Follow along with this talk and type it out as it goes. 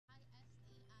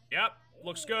Yep.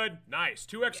 Looks good. Nice.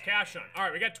 2x cash on. All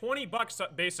right, we got 20 bucks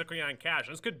basically on cash.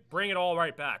 This could bring it all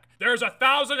right back. There's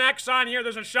 1,000x on here.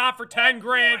 There's a shot for 10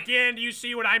 grand. Gannon, do you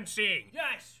see what I'm seeing?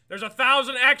 Yes. There's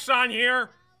 1,000x on here.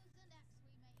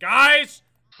 Guys.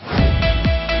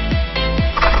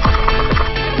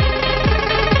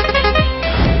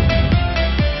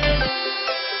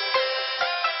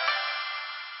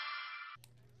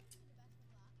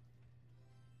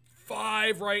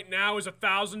 $5 right now is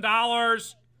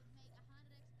 $1,000.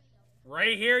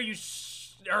 Right here, you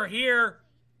are here.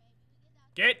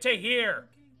 Get to here.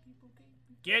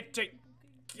 Get to.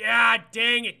 God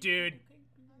dang it, dude.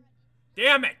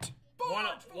 Damn it.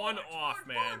 One off,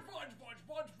 man.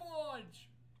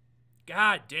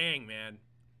 God dang, man.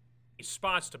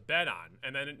 Spots to bet on,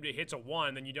 and then it hits a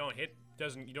 1, then you don't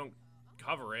you don't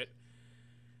cover it.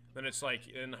 Then it's like,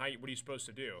 what are you supposed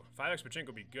to do? 5x pachinko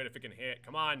would be good if it can hit.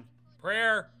 Come on.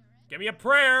 Prayer. Give me a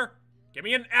prayer. Give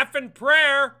me an effing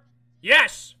prayer.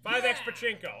 Yes! 5x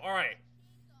pachinko. All right.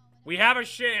 We have a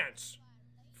chance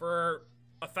for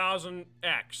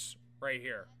 1,000x right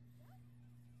here.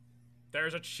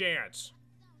 There's a chance.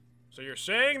 So you're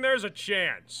saying there's a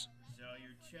chance. So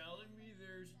you're telling me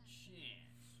there's a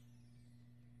chance.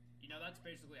 You know, that's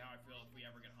basically how I feel if we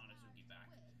ever get Hanazuki back.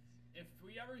 If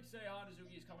we ever say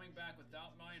Hanazuki is coming back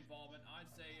without my involvement, I'd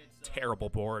say it's terrible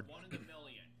board. 1 in a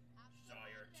million. So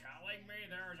you're telling me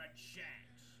there's a chance.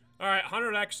 All right,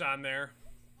 100x on there.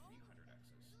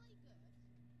 300x's.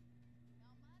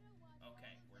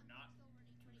 Okay, we're not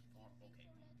too far.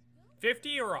 Okay.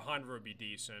 50 or 100 would be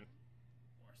decent.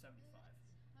 Or 75.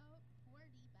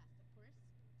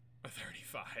 A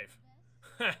 35.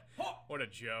 What a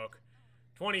joke.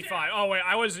 25. Oh, wait,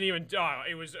 I wasn't even. Oh,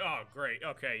 it was. Oh, great.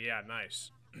 Okay, yeah,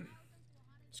 nice.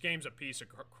 This game's a piece of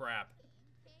crap.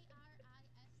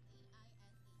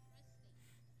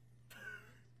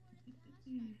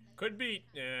 Could be.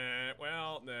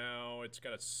 Well, no, it's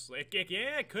got a slick.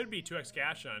 Yeah, it could be 2x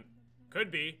cash on.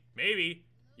 Could be. Maybe.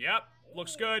 Yep.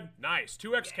 Looks good. Nice.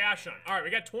 2x cash on. All right,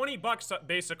 we got 20 bucks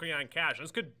basically on cash.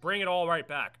 This could bring it all right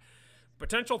back.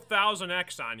 Potential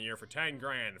 1,000x on here for 10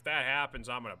 grand. If that happens,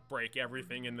 I'm gonna break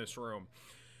everything in this room.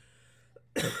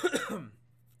 Oh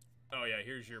yeah,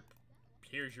 here's your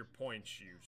points.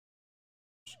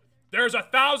 There's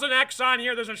 1,000x on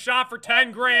here. There's a shot for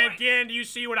 10 grand. Gannon, do you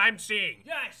see what I'm seeing?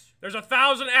 Yes. There's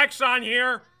 1,000x on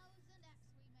here.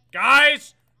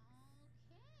 Guys.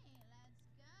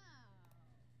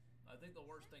 I think the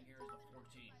worst thing here is the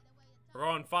 14. We're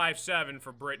going 5-7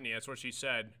 for Brittany. That's what she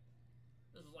said.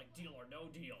 This is like deal or no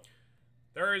deal.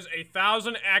 There is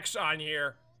 1,000x on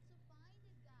here.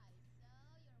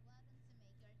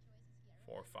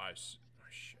 4, 5. Oh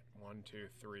shit. 1, 2,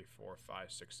 3, 4,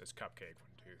 5, 6. That's cupcake.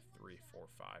 1, 2, 3, 4,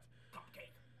 5.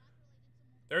 Cupcake.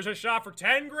 There's a shot for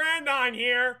 10 grand on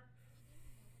here.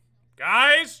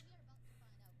 Guys.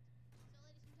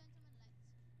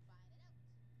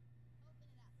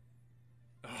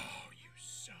 Oh, you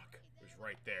suck. It was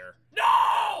right there.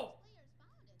 No!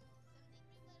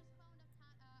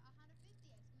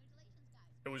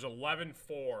 It was 11-4.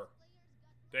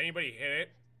 Did anybody hit it?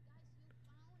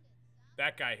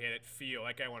 That guy hit it. Feel.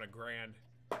 That guy won $1 grand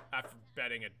after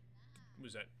betting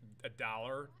was that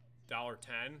 $1?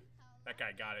 $1.10? That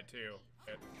guy got it too.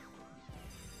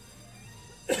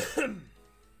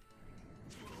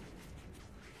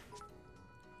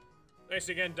 Thanks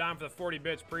again, Don, for the 40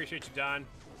 bits. Appreciate you, Don.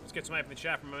 Let's get some hype in the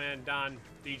chat from my man, Don.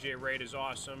 DJ Raid is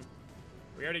awesome.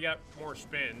 We already got more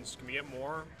spins. Can we get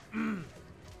more?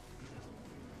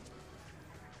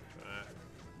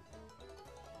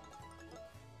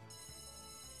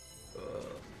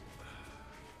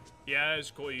 Yeah,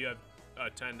 it's cool. You have a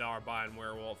 $10 buy in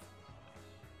Werewolf.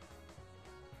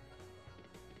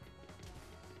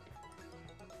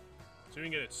 So we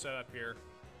can get it set up here.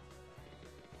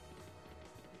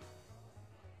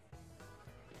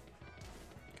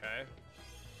 Okay.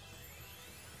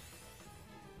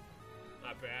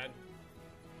 Not bad.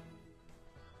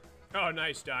 Oh,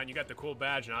 nice, Don. You got the cool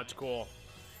badge now. It's cool.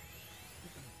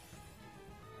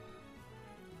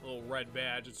 Little red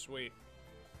badge. It's sweet.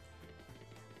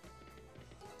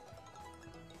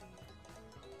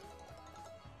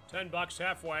 $10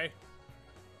 halfway.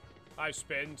 5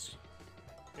 spins.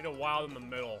 Need a wild in the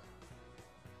middle.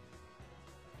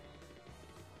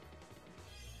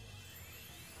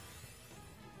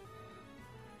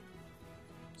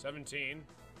 $17.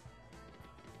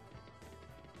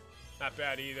 Not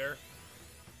bad either.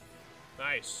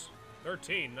 Nice.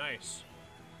 13. Nice.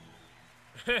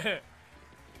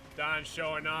 Don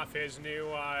showing off his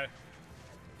new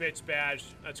bits badge.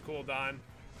 That's cool, Don.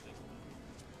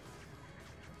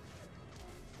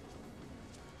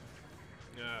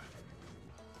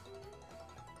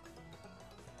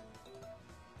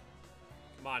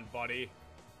 Come on, buddy.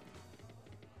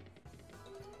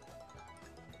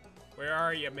 Where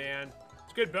are you, man?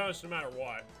 It's good bonus no matter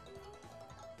what.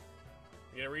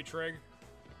 You gonna retrig?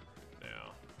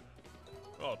 No.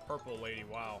 Oh, purple lady,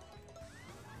 wow.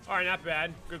 Alright, not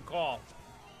bad. Good call.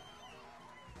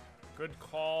 Good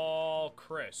call,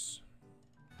 Chris.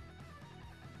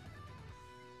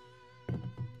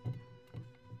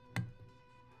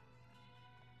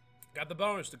 Got the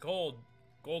bonus to gold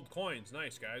coins.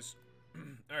 Nice, guys.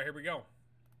 Alright, here we go.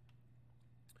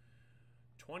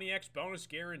 20x bonus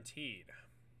guaranteed.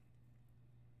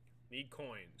 Need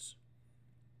coins.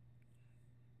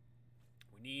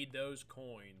 We need those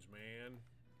coins, man.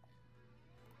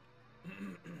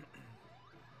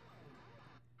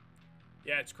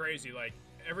 Yeah, it's crazy. Like,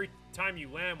 every time you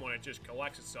land one, it just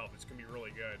collects itself. It's gonna be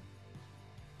really good.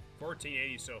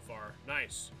 1480 so far.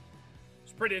 Nice.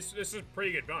 It's pretty. This is a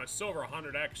pretty good bonus. It's over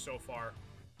 100x so far.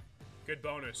 Good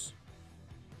bonus.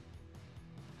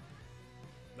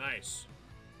 Nice.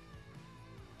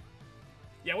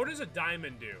 Yeah, what does a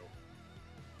diamond do?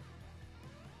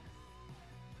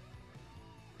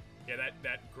 Yeah,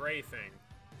 that gray thing.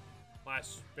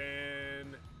 Last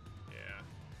spin. Yeah.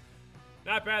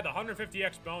 Not bad. The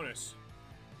 150x bonus.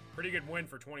 Pretty good win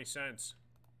for 20 cents.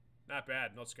 Not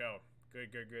bad. Let's go.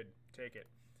 Good, good, good. Take it.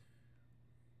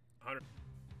 100.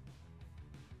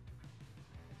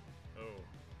 Oh.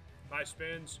 5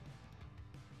 spins.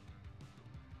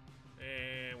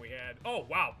 And we had... Oh,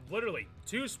 wow. Literally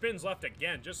 2 spins left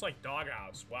again. Just like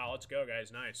Doghouse. Wow, let's go,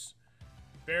 guys. Nice.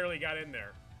 Barely got in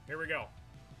there. Here we go.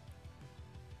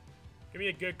 Give me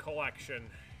a good collection.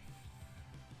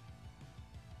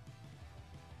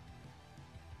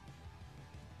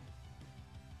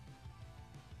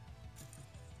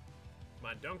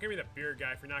 Come on, don't give me the beer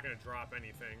guy if you're not going to drop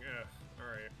anything. Ugh,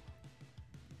 alright.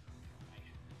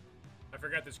 I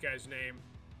forgot this guy's name.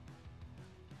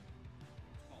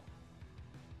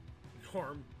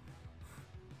 Norm.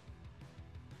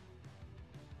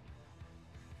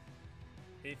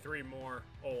 Need 3 more.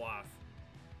 Olaf.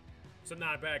 It's a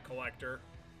not bad collector.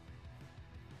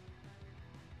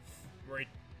 We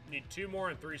need 2 more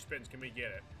and 3 spins. Can we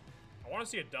get it? I want to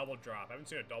see a double drop. I haven't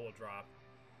seen a double drop.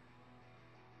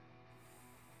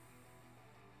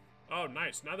 Oh,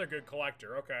 nice. Another good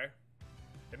collector. Okay.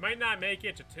 It might not make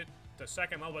it to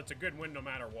second level, but it's a good win no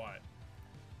matter what.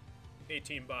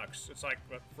 18 bucks. It's like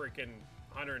a freaking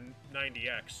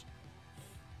 190x.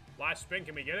 Last spin.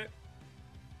 Can we get it?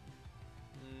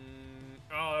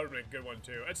 Oh, that would have been a good one,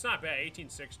 too. It's not bad.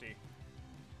 1860.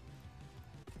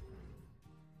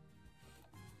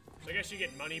 So I guess you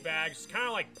get money bags. It's kind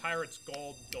of like Pirates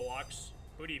Gold Deluxe.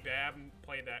 Booty Bab. Haven't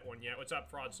played that one yet. What's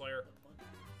up, Fraud Slayer?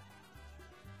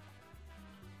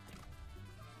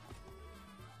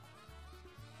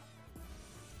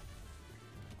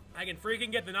 I can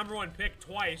freaking get the #1 pick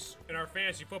twice in our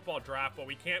fantasy football draft, but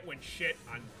we can't win shit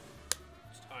on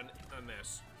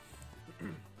this.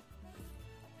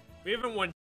 We haven't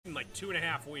won in like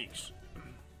 2.5 weeks.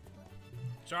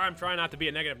 Sorry, I'm trying not to be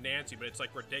a negative Nancy, but it's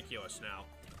like ridiculous now.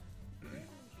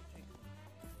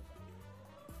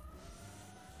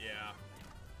 Yeah.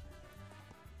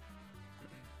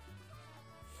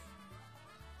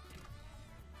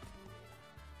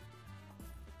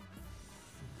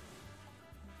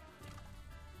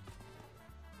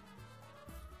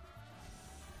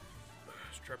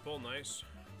 It's triple, nice.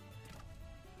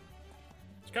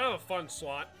 It's kind of a fun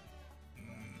slot.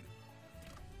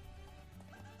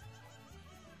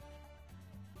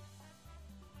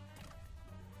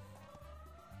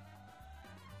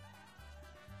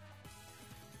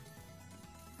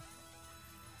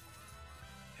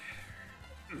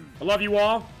 I love you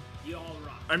all. You all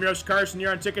rock. I'm your host, Carson.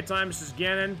 You're on Ticket Time. This is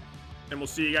Gannon. And we'll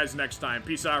see you guys next time.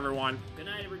 Peace out, everyone. Good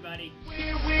night, everybody.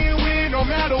 We no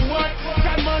matter what.